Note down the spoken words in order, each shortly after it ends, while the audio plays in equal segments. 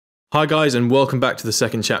Hi guys, and welcome back to the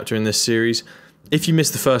second chapter in this series. If you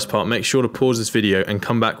missed the first part, make sure to pause this video and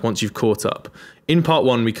come back once you've caught up. In part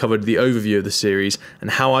 1 we covered the overview of the series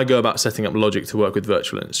and how I go about setting up Logic to work with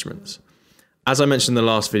virtual instruments. As I mentioned in the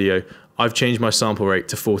last video, I've changed my sample rate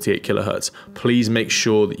to 48 kHz. Please make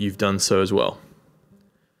sure that you've done so as well.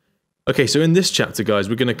 Okay, so in this chapter, guys,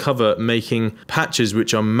 we're going to cover making patches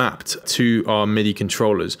which are mapped to our MIDI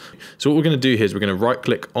controllers. So what we're going to do here is we're going to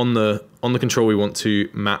right-click on the control we want to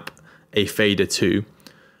map a fader to,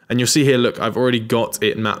 and you'll see here, look, I've already got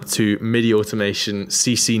it mapped to MIDI automation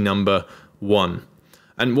CC number 1.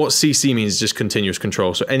 And what CC means is just continuous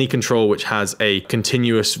control, so any control which has a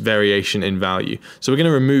continuous variation in value. So we're going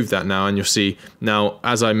to remove that now, and you'll see now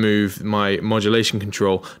as I move my modulation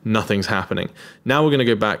control, nothing's happening. Now we're going to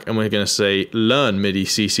go back and we're going to say learn MIDI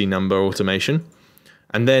CC number automation,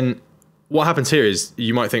 and then what happens here is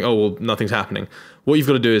you might think, oh well, nothing's happening. What you've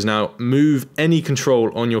got to do is now move any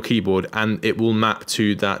control on your keyboard and it will map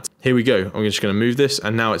to that. Here we go. I'm just going to move this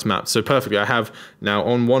and now it's mapped. So perfectly, I have now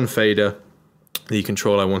on one fader the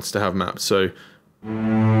control I wanted to have mapped. So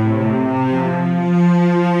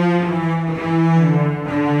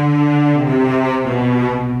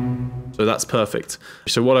that's perfect.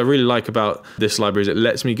 So what I really like about this library is it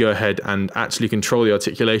lets me go ahead and actually control the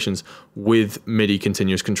articulations with MIDI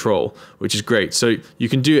continuous control, which is great. So you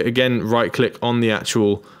can do it again, right click on the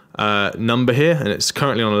actual number here, and it's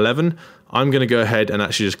currently on 11. I'm going to go ahead and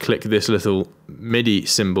actually just click this little MIDI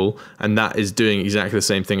symbol, and that is doing exactly the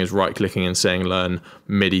same thing as right clicking and saying learn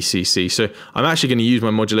MIDI CC. So I'm actually going to use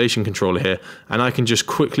my modulation controller here, and I can just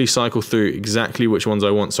quickly cycle through exactly which ones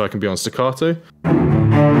I want. So I can be on staccato,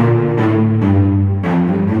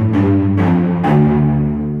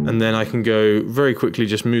 and then I can go very quickly,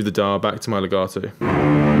 just move the dial back to my legato.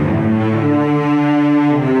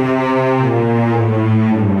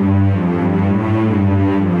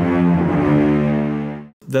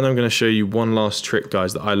 Then I'm going to show you one last trick,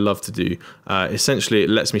 guys, that I love to do. Essentially, it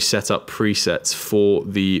lets me set up presets for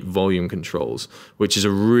the volume controls, which is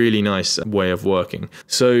a really nice way of working.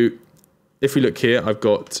 So if we look here, I've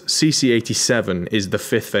got CC87 is the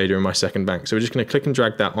 5th fader in my second bank. So we're just going to click and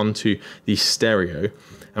drag that onto the stereo.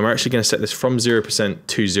 And we're actually going to set this from 0%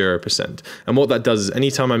 to 0%. And what that does is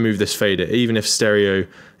anytime I move this fader, even if stereo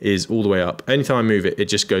is all the way up, anytime I move it, it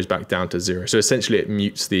just goes back down to 0. So essentially it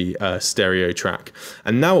mutes the stereo track.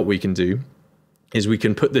 And now what we can do is we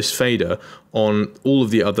can put this fader on all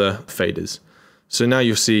of the other faders. So now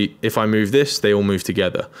you'll see if I move this, they all move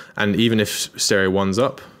together. And even if stereo 1's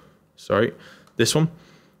up, sorry, this one,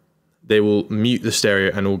 they will mute the stereo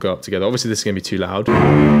and all go up together. Obviously this is going to be too loud.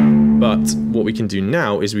 But what we can do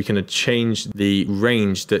now is we can change the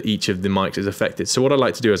range that each of the mics is affected. So what I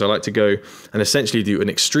like to do is I like to go and essentially do an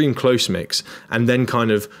extreme close mix and then kind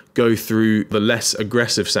of go through the less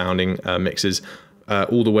aggressive sounding mixes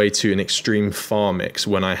all the way to an extreme far mix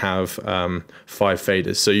when I have 5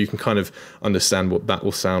 faders. So you can kind of understand what that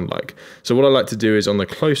will sound like. So what I like to do is on the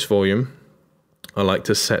close volume, I like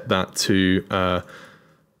to set that to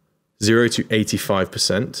 0 to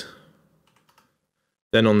 85%.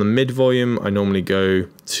 Then on the mid volume, I normally go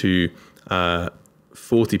to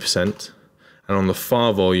 40%. And on the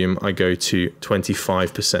far volume, I go to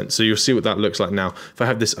 25%. So you'll see what that looks like now. If I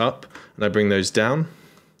have this up and I bring those down,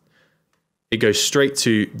 it goes straight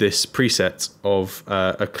to this preset of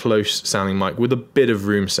a close sounding mic with a bit of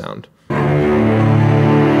room sound.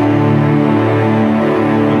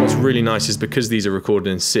 Really nice is because these are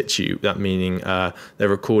recorded in situ, that meaning they're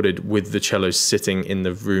recorded with the cellos sitting in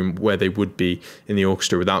the room where they would be in the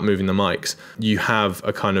orchestra without moving the mics. You have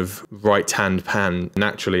a kind of right hand pan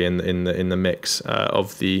naturally in the mix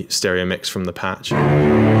of the stereo mix from the patch,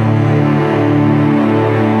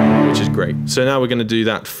 which is great. So now we're going to do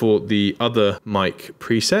that for the other mic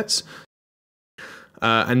presets.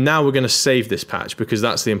 And now we're going to save this patch because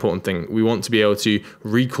that's the important thing. We want to be able to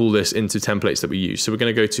recall this into templates that we use. So we're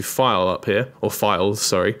going to go to File up here, or Files,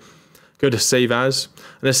 sorry. Go to Save As.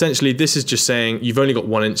 And essentially this is just saying you've only got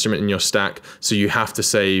one instrument in your stack, so you have to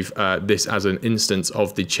save this as an instance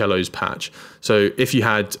of the cellos patch. So if you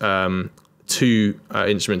had 2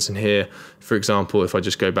 instruments in here, for example, if I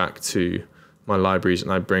just go back to my libraries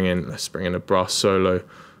and I let's bring in a brass solo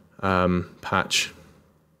patch,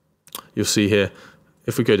 you'll see here,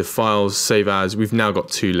 if we go to Files, Save As, we've now got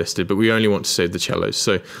 2 listed, but we only want to save the cellos.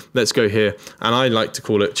 So let's go here, and I like to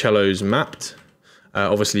call it cellos mapped.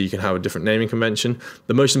 Obviously, you can have a different naming convention.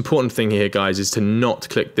 The most important thing here, guys, is to not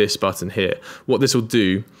click this button here. What this will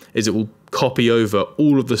do is it will copy over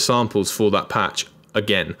all of the samples for that patch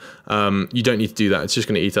again. You don't need to do that. It's just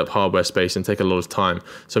going to eat up hardware space and take a lot of time.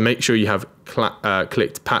 So make sure you have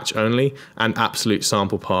clicked patch only and absolute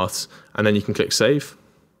sample paths, and then you can click save,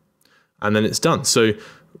 and then it's done. So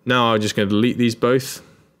now I'm just going to delete these both,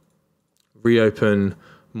 reopen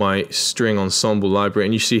my string ensemble library,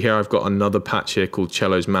 and you see here I've got another patch here called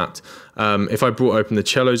cellos mapped. If I brought open the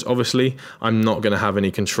cellos, obviously I'm not going to have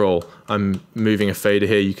any control. I'm moving a fader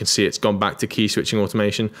here. You can see it's gone back to key switching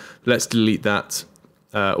automation. Let's delete that.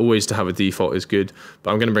 Always to have a default is good,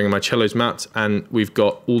 but I'm going to bring in my cellos mapped, and we've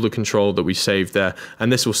got all the control that we saved there,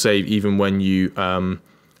 and this will save even when you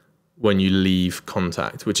leave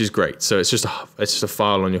Kontakt, which is great. So it's just a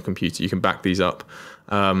file on your computer. You can back these up.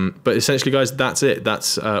 But essentially, guys, that's it.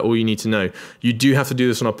 That's all you need to know. You do have to do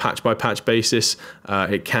this on a patch-by-patch basis.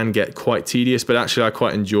 It can get quite tedious, but actually I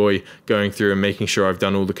quite enjoy going through and making sure I've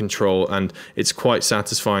done all the control, and it's quite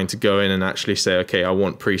satisfying to go in and actually say, okay, I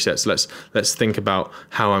want presets. Let's think about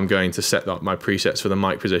how I'm going to set up my presets for the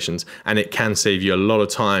mic positions, and it can save you a lot of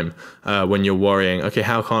time when you're worrying, okay,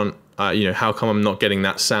 how come I'm not getting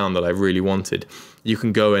that sound that I really wanted? You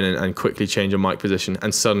can go in and quickly change your mic position,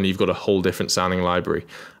 and suddenly you've got a whole different sounding library.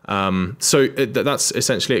 That's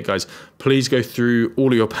essentially it, guys. Please go through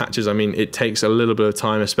all of your patches. I mean, it takes a little bit of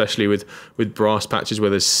time, especially with brass patches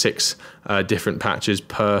where there's 6 different patches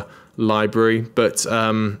per library, but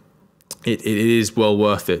it is well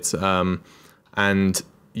worth it. And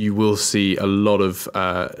you will see a lot of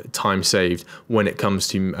time saved when it comes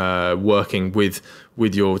to working with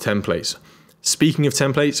your templates. Speaking of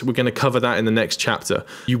templates, we're going to cover that in the next chapter.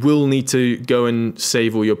 You will need to go and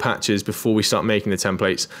save all your patches before we start making the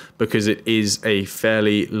templates, because it is a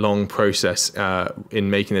fairly long process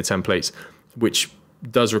in making the templates, which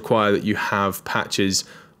does require that you have patches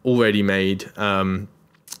already made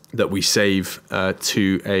that we save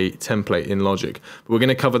to a template in Logic. But we're going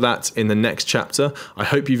to cover that in the next chapter. I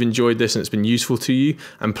hope you've enjoyed this and it's been useful to you,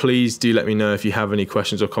 and please do let me know if you have any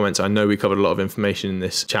questions or comments. I know we covered a lot of information in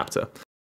this chapter.